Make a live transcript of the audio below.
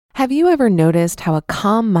Have you ever noticed how a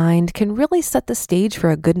calm mind can really set the stage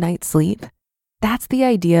for a good night's sleep? That's the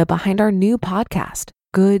idea behind our new podcast,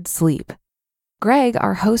 Good Sleep. Greg,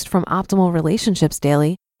 our host from Optimal Relationships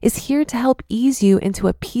Daily, is here to help ease you into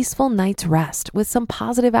a peaceful night's rest with some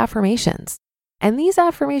positive affirmations. And these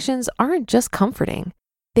affirmations aren't just comforting.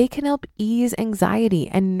 They can help ease anxiety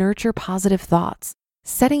and nurture positive thoughts,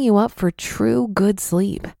 setting you up for true good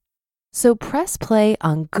sleep. So press play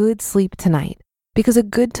on Good Sleep tonight, because a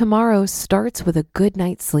good tomorrow starts with a good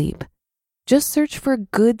night's sleep. Just search for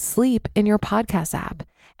Good Sleep in your podcast app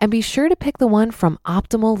and be sure to pick the one from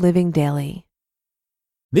Optimal Living Daily.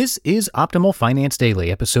 This is Optimal Finance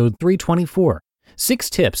Daily, episode 324, 6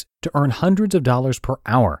 Tips to Earn Hundreds of Dollars per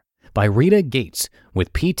Hour by Rita Gates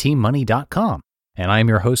with PTmoney.com. And I'm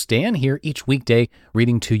your host, Dan, here each weekday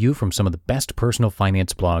reading to you from some of the best personal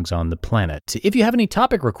finance blogs on the planet. If you have any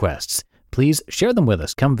topic requests, please share them with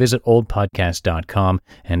us. Come visit oldpodcast.com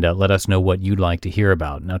and let us know what you'd like to hear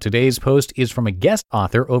about. Now, today's post is from a guest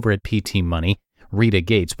author over at PT Money, Rita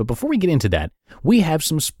Gates. But before we get into that, we have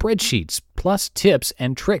some spreadsheets plus tips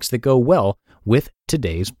and tricks that go well with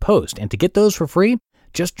today's post. And to get those for free,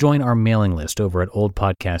 just join our mailing list over at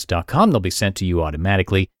oldpodcast.com. They'll be sent to you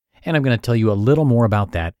automatically. And I'm going to tell you a little more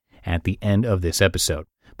about that at the end of this episode.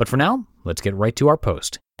 But for now, let's get right to our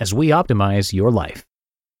post as we optimize your life.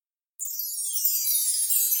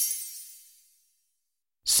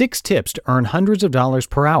 6 Tips to Earn Hundreds of Dollars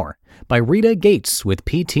per Hour by Rita Gates with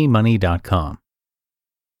PTmoney.com.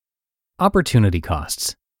 Opportunity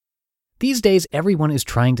costs. These days, everyone is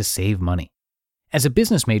trying to save money. As a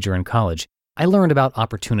business major in college, I learned about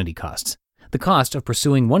opportunity costs, the cost of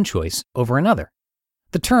pursuing one choice over another.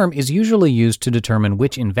 The term is usually used to determine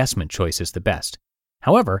which investment choice is the best.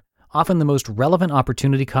 However, often the most relevant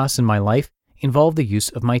opportunity costs in my life involve the use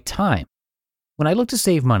of my time. When I look to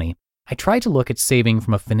save money, I try to look at saving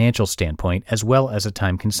from a financial standpoint as well as a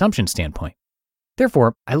time consumption standpoint.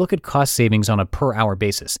 Therefore, I look at cost savings on a per-hour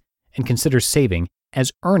basis and consider saving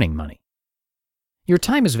as earning money. Your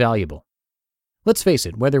time is valuable. Let's face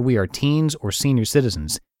it, whether we are teens or senior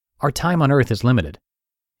citizens, our time on Earth is limited.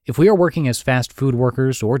 If we are working as fast food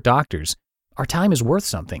workers or doctors, our time is worth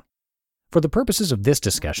something. For the purposes of this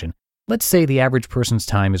discussion, let's say the average person's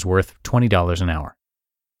time is worth $20 an hour.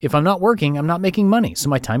 If I'm not working, I'm not making money, so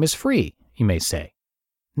my time is free, you may say.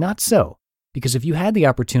 Not so, because if you had the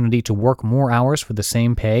opportunity to work more hours for the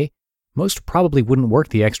same pay, most probably wouldn't work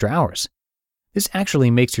the extra hours. This actually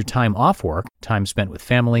makes your time off work, time spent with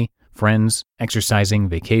family, friends, exercising,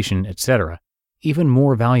 vacation, etc., even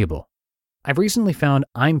more valuable. I've recently found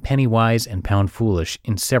I'm penny wise and pound foolish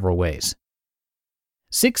in several ways.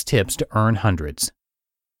 6 tips to earn hundreds.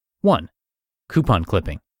 1. Coupon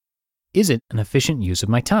clipping. Is it an efficient use of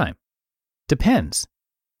my time? Depends.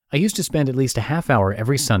 I used to spend at least a half hour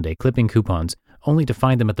every Sunday clipping coupons only to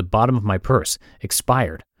find them at the bottom of my purse,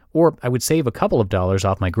 expired, or I would save a couple of dollars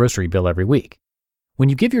off my grocery bill every week. When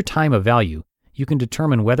you give your time a value, you can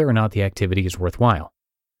determine whether or not the activity is worthwhile.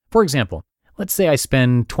 For example, let's say I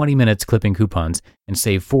spend 20 minutes clipping coupons and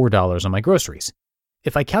save $4 on my groceries.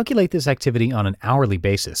 If I calculate this activity on an hourly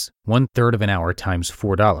basis, 1/3 of an hour times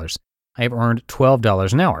 $4, I have earned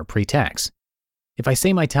 $12 an hour pre-tax. If I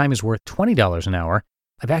say my time is worth $20 an hour,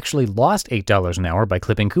 I've actually lost $8 an hour by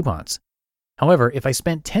clipping coupons. However, if I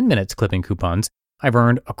spent 10 minutes clipping coupons, I've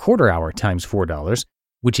earned a quarter hour times $4,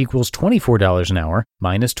 which equals $24 an hour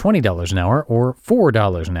minus $20 an hour, or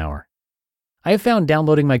 $4 an hour. I have found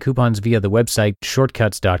downloading my coupons via the website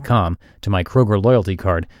shortcuts.com to my Kroger loyalty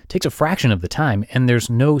card takes a fraction of the time, and there's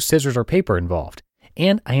no scissors or paper involved,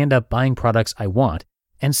 and I end up buying products I want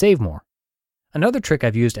and save more. Another trick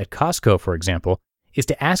I've used at Costco, for example, is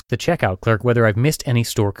to ask the checkout clerk whether I've missed any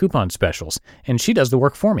store coupon specials, and she does the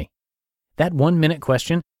work for me. That 1-minute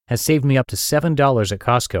question has saved me up to $7 at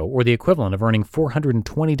Costco, or the equivalent of earning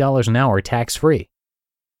 $420 an hour tax-free.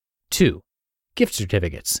 2. Gift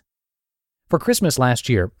certificates. For Christmas last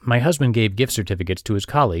year, my husband gave gift certificates to his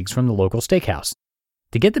colleagues from the local steakhouse.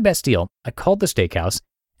 To get the best deal, I called the steakhouse,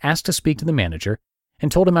 asked to speak to the manager,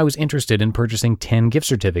 and told him I was interested in purchasing 10 gift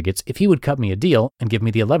certificates if he would cut me a deal and give me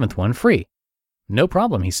the 11th one free. No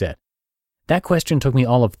problem, he said. That question took me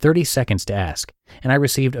all of 30 seconds to ask, and I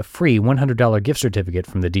received a free $100 gift certificate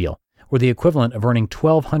from the deal, or the equivalent of earning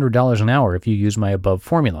 $1,200 an hour if you use my above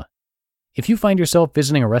formula. If you find yourself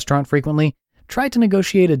visiting a restaurant frequently, try to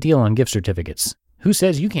negotiate a deal on gift certificates. Who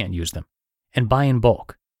says you can't use them? And buy in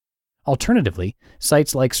bulk. Alternatively,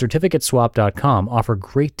 sites like certificateswap.com offer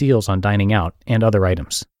great deals on dining out and other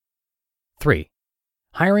items. 3.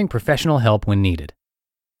 Hiring professional help when needed.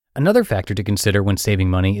 Another factor to consider when saving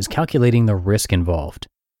money is calculating the risk involved.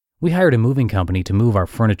 We hired a moving company to move our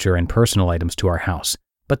furniture and personal items to our house,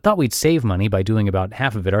 but thought we'd save money by doing about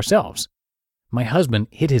half of it ourselves. My husband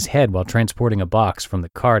hit his head while transporting a box from the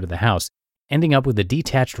car to the house, ending up with a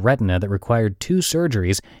detached retina that required 2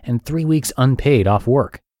 surgeries and 3 weeks unpaid off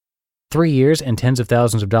work. 3 years and tens of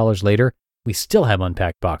thousands of dollars later, we still have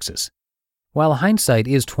unpacked boxes. While hindsight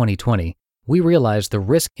is 20/20, we realized the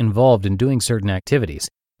risk involved in doing certain activities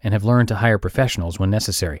and have learned to hire professionals when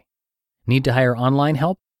necessary. Need to hire online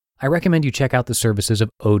help? I recommend you check out the services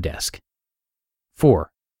of Odesk.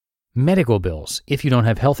 4. Medical bills. If you don't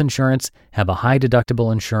have health insurance, have a high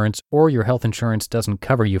deductible insurance, or your health insurance doesn't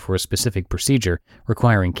cover you for a specific procedure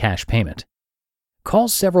requiring cash payment. Call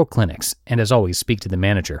several clinics, and as always, speak to the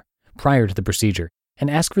manager prior to the procedure and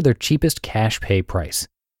ask for their cheapest cash pay price.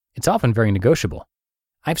 It's often very negotiable.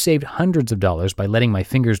 I've saved hundreds of dollars by letting my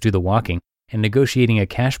fingers do the walking and negotiating a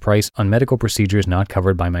cash price on medical procedures not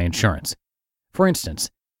covered by my insurance. For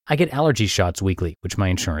instance, I get allergy shots weekly, which my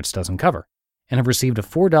insurance doesn't cover, and have received a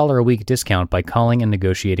 $4 a week discount by calling and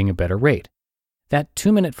negotiating a better rate. That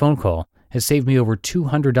 2-minute phone call has saved me over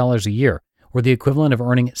 $200 a year, or the equivalent of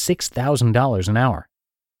earning $6,000 an hour.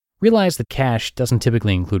 Realize that cash doesn't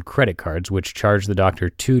typically include credit cards, which charge the doctor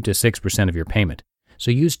 2 to 6% of your payment,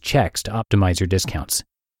 so use checks to optimize your discounts.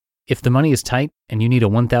 If the money is tight and you need a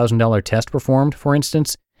 $1,000 test performed, for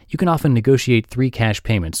instance, you can often negotiate 3 cash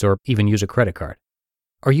payments or even use a credit card.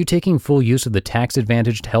 Are you taking full use of the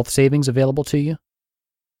tax-advantaged health savings available to you?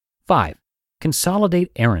 5.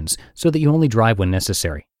 Consolidate errands so that you only drive when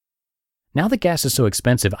necessary. Now that gas is so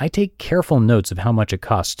expensive, I take careful notes of how much it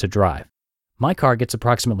costs to drive. My car gets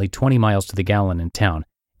approximately 20 miles to the gallon in town,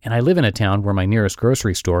 and I live in a town where my nearest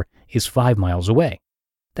grocery store is 5 miles away.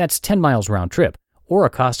 That's 10 miles round trip, or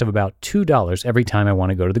a cost of about $2 every time I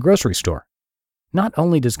want to go to the grocery store. Not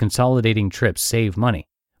only does consolidating trips save money,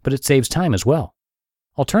 but it saves time as well.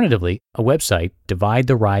 Alternatively, a website,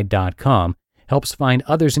 dividetheride.com, helps find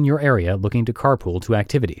others in your area looking to carpool to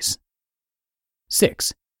activities.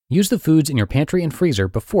 6. Use the foods in your pantry and freezer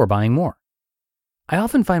before buying more. I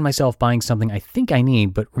often find myself buying something I think I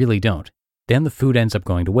need but really don't. Then the food ends up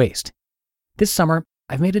going to waste. This summer,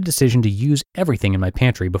 I've made a decision to use everything in my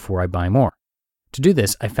pantry before I buy more. To do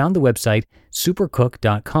this, I found the website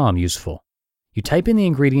supercook.com useful. You type in the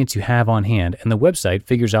ingredients you have on hand, and the website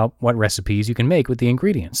figures out what recipes you can make with the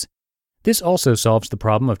ingredients. This also solves the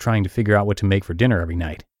problem of trying to figure out what to make for dinner every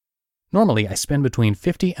night. Normally, I spend between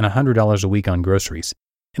 $50 and $100 a week on groceries,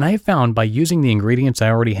 and I have found by using the ingredients I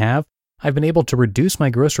already have, I've been able to reduce my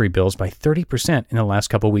grocery bills by 30% in the last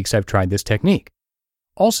couple weeks I've tried this technique.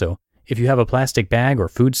 Also, if you have a plastic bag or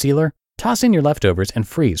food sealer, toss in your leftovers and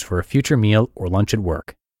freeze for a future meal or lunch at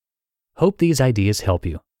work. Hope these ideas help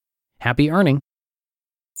you. Happy earning!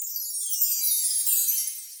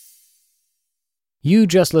 You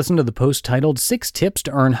just listened to the post titled 6 Tips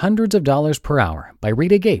to Earn Hundreds of Dollars per Hour by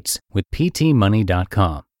Rita Gates with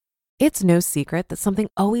PTMoney.com. It's no secret that something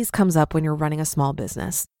always comes up when you're running a small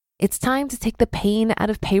business. It's time to take the pain out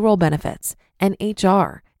of payroll benefits and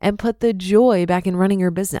HR and put the joy back in running your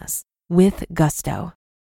business with Gusto.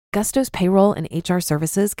 Gusto's payroll and HR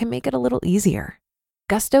services can make it a little easier.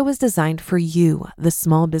 Gusto was designed for you, the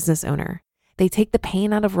small business owner. They take the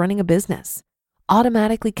pain out of running a business,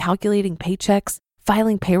 automatically calculating paychecks,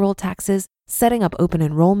 filing payroll taxes, setting up open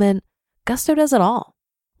enrollment. Gusto does it all.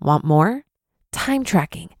 Want more? Time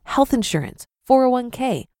tracking, health insurance,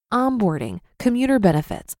 401k, onboarding, commuter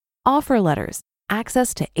benefits, offer letters,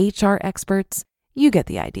 access to HR experts. You get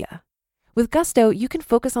the idea. With Gusto, you can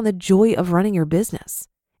focus on the joy of running your business.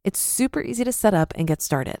 It's super easy to set up and get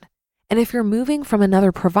started. And if you're moving from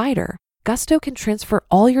another provider, Gusto can transfer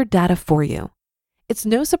all your data for you. It's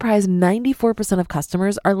no surprise 94% of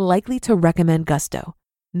customers are likely to recommend Gusto.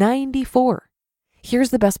 94. Here's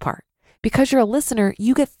the best part. Because you're a listener,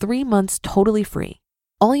 you get 3 months totally free.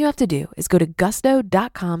 All you have to do is go to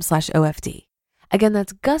gusto.com/OFD. Again,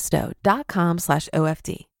 that's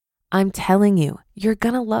gusto.com/OFD. I'm telling you, you're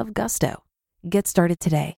gonna love Gusto. Get started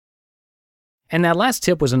today. And that last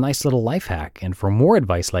tip was a nice little life hack. And for more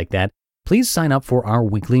advice like that, please sign up for our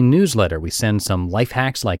weekly newsletter. We send some life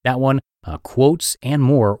hacks like that one, quotes, and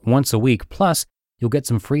more once a week. Plus, you'll get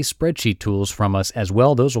some free spreadsheet tools from us as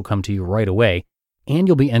well. Those will come to you right away. And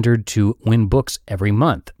you'll be entered to win books every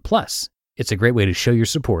month. Plus, it's a great way to show your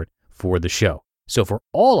support for the show. So for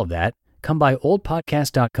all of that, come by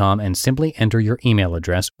oldpodcast.com and simply enter your email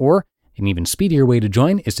address, or an even speedier way to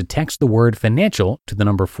join is to text the word financial to the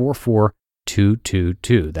number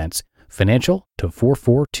 44222. That's financial to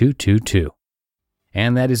 44222.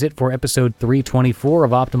 And that is it for episode 324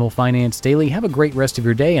 of Optimal Finance Daily. Have a great rest of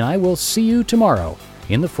your day, and I will see you tomorrow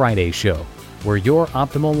in the Friday show. where your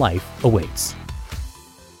optimal life awaits.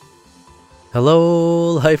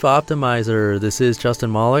 Hello, Life Optimizer. This is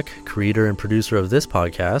Justin Malik, creator and producer of this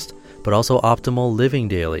podcast, but also Optimal Living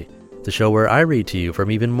Daily, the show where I read to you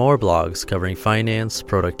from even more blogs covering finance,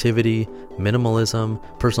 productivity, minimalism,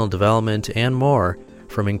 personal development, and more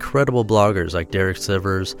from incredible bloggers like Derek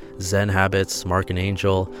Sivers, Zen Habits, Mark and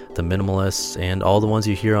Angel, The Minimalists, and all the ones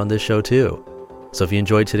you hear on this show too. So if you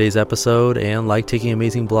enjoyed today's episode and like taking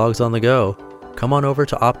amazing blogs on the go, come on over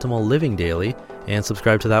to Optimal Living Daily and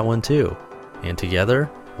subscribe to that one too. And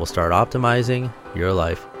together, we'll start optimizing your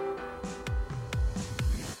life.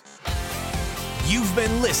 You've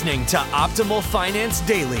been listening to Optimal Finance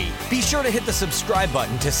Daily. Be sure to hit the subscribe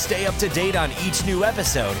button to stay up to date on each new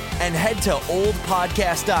episode and head to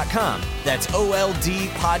oldpodcast.com. That's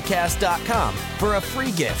OLDpodcast.com for a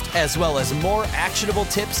free gift as well as more actionable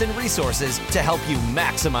tips and resources to help you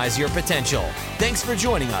maximize your potential. Thanks for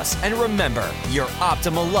joining us, and remember, your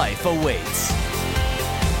optimal life awaits.